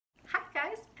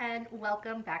and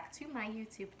welcome back to my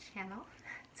YouTube channel.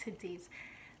 Today's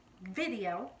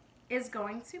video is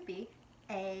going to be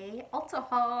a Ulta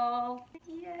haul.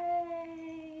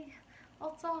 Yay!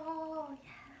 Ulta haul,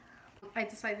 yeah. I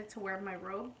decided to wear my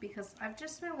robe because I've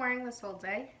just been wearing this all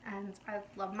day and I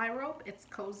love my robe. It's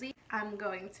cozy. I'm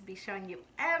going to be showing you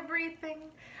everything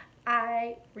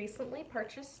I recently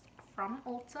purchased from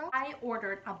Ulta. I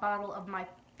ordered a bottle of my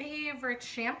favorite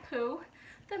shampoo,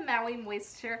 the Maui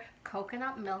Moisture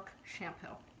Coconut Milk Shampoo.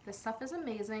 This stuff is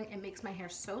amazing. It makes my hair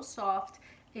so soft.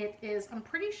 It is, I'm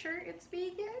pretty sure it's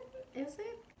vegan. Is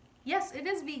it? Yes, it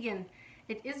is vegan.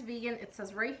 It is vegan. It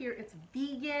says right here it's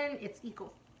vegan. It's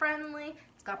eco-friendly.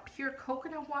 It's got pure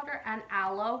coconut water and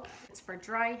aloe. It's for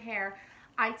dry hair.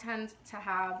 I tend to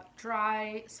have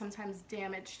dry, sometimes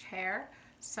damaged hair.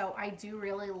 So I do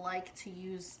really like to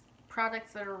use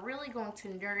products that are really going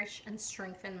to nourish and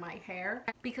strengthen my hair,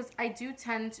 because I do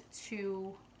tend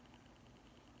to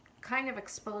kind of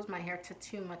expose my hair to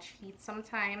too much heat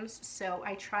sometimes, so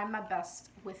I try my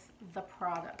best with the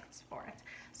products for it.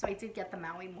 So I did get the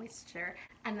Maui Moisture,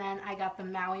 and then I got the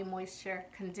Maui Moisture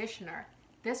Conditioner.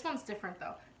 This one's different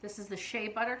though. This is the Shea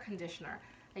Butter Conditioner.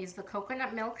 I use the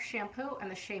coconut milk shampoo and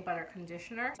the Shea Butter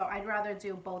Conditioner. So I'd rather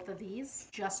do both of these,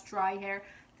 just dry hair.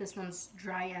 This one's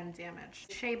dry and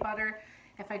damaged. Shea Butter,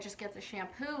 if I just get the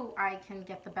shampoo, I can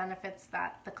get the benefits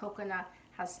that the coconut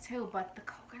has too, but the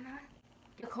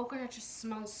coconut just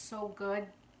smells so good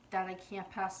that I can't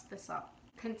pass this up.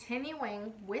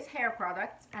 Continuing with hair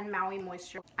products and Maui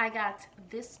Moisture, I got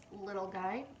this little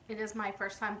guy. It is my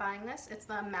first time buying this. It's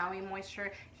the Maui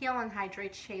Moisture Heal and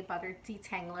Hydrate Shea Butter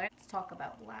Detangler. Let's talk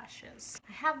about lashes.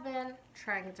 I have been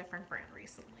trying a different brand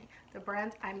recently. The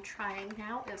brand I'm trying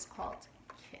now is called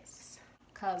Kiss,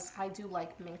 because I do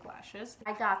like mink lashes.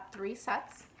 I got 3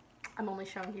 sets. I'm only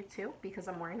showing you 2 because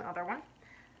I'm wearing the other one.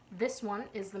 This one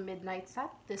is the Midnight set,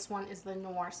 this one is the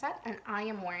Noir set, and I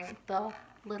am wearing the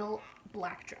little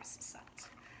black dress set,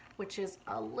 which is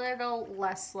a little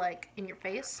less like in your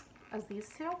face as these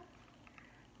two,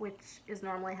 which is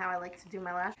normally how I like to do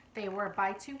my lash. They were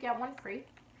buy 2 get 1 free,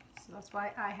 so that's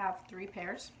why I have 3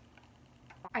 pairs.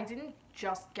 I didn't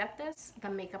just get this, the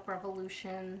Makeup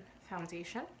Revolution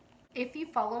foundation. If you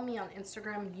follow me on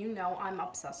Instagram, you know I'm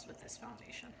obsessed with this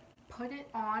foundation. Put it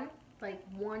on, like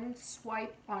one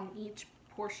swipe on each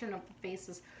portion of the face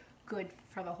is good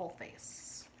for the whole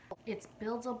face. It's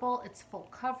buildable, it's full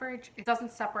coverage, it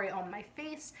doesn't separate on my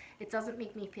face, it doesn't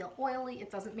make me feel oily, it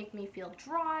doesn't make me feel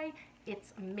dry.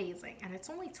 It's amazing, and it's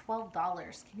only $12.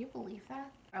 Can you believe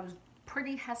that? I was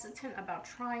pretty hesitant about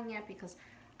trying it because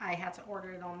I had to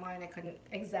order it online. I couldn't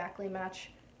exactly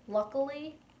match.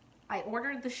 Luckily, I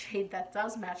ordered the shade that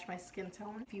does match my skin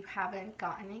tone. If you haven't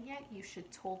gotten it yet, you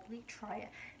should totally try it.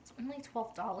 It's only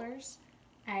 $12,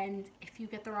 and if you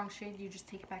get the wrong shade, you just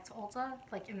take it back to Ulta,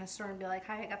 like in the store, and be like,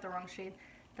 hi, I got the wrong shade.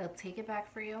 They'll take it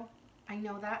back for you. I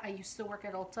know that. I used to work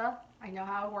at Ulta. I know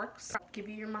how it works. I'll give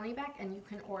you your money back, and you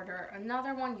can order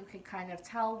another one. You can kind of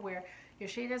tell where your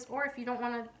shade is, or if you don't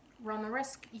want to run the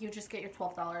risk, you just get your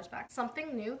 $12 back.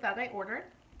 Something new that I ordered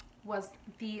was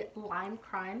the Lime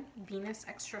Crime Venus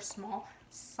Extra Small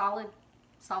Solid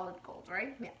Gold,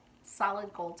 right? Yeah,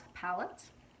 Solid Gold palette.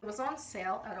 It was on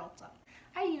sale at Ulta.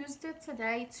 I used it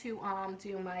today to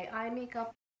do my eye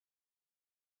makeup.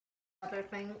 Other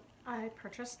thing I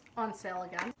purchased on sale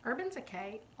again, Urban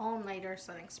Decay All Nighter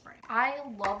Setting Spray. I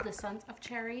love the scent of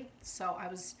cherry, so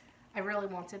I really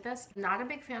wanted this. Not a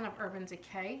big fan of Urban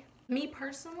Decay. Me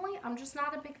personally, I'm just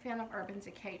not a big fan of Urban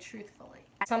Decay, truthfully.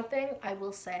 Something I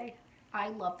will say, I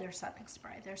love their setting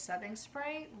spray. Their setting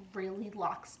spray really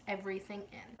locks everything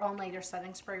in. All Nighter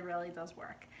setting spray really does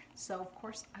work. So of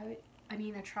course, I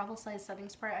mean a travel size setting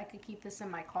spray, I could keep this in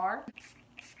my car.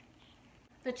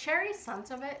 The cherry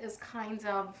scent of it is kind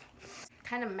of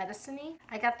medicine-y.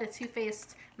 I got the Too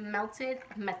Faced Melted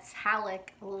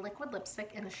Metallic Liquid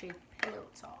Lipstick in the shade Pillow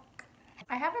Talk.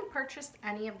 I haven't purchased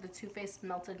any of the Too Faced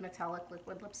Melted Metallic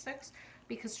Liquid Lipsticks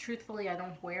because truthfully I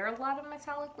don't wear a lot of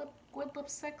metallic liquid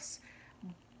lipsticks,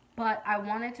 but I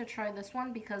wanted to try this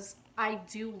one because I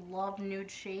do love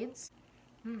nude shades.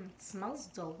 It smells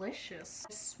delicious.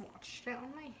 I swatched it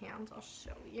on my hand, I'll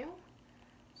show you.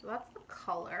 So that's the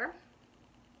color.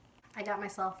 I got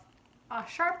myself a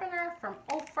sharpener from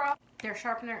OFRA. Their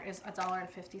sharpener is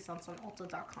 $1.50 on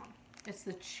Ulta.com. It's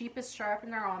the cheapest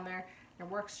sharpener on there. It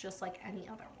works just like any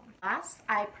other one. Last,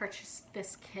 I purchased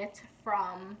this kit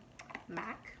from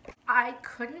MAC. I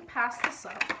couldn't pass this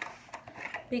up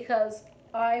because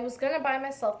I was gonna buy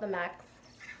myself the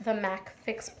MAC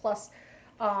Fix Plus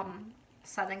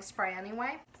setting spray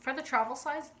anyway. For the travel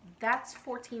size, that's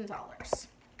 $14.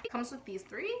 It comes with these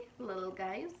 3 little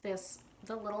guys. This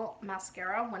the little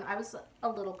mascara. When I was a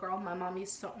little girl, my mom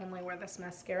used to only wear this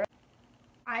mascara.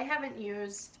 I haven't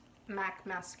used MAC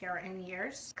mascara in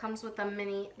years. Comes with a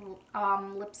mini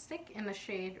lipstick in the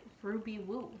shade Ruby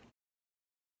Woo.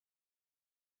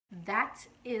 That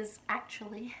is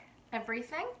actually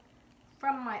everything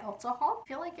from my Ulta haul. I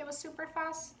feel like it was super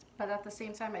fast, but at the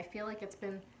same time I feel like it's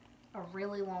been a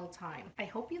really long time. I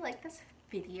hope you like this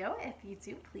video. If you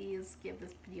do, please give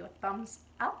this video a thumbs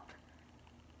up.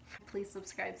 Please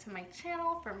subscribe to my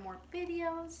channel for more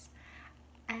videos,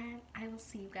 and I will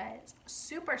see you guys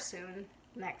super soon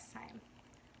next time.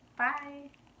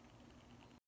 Bye!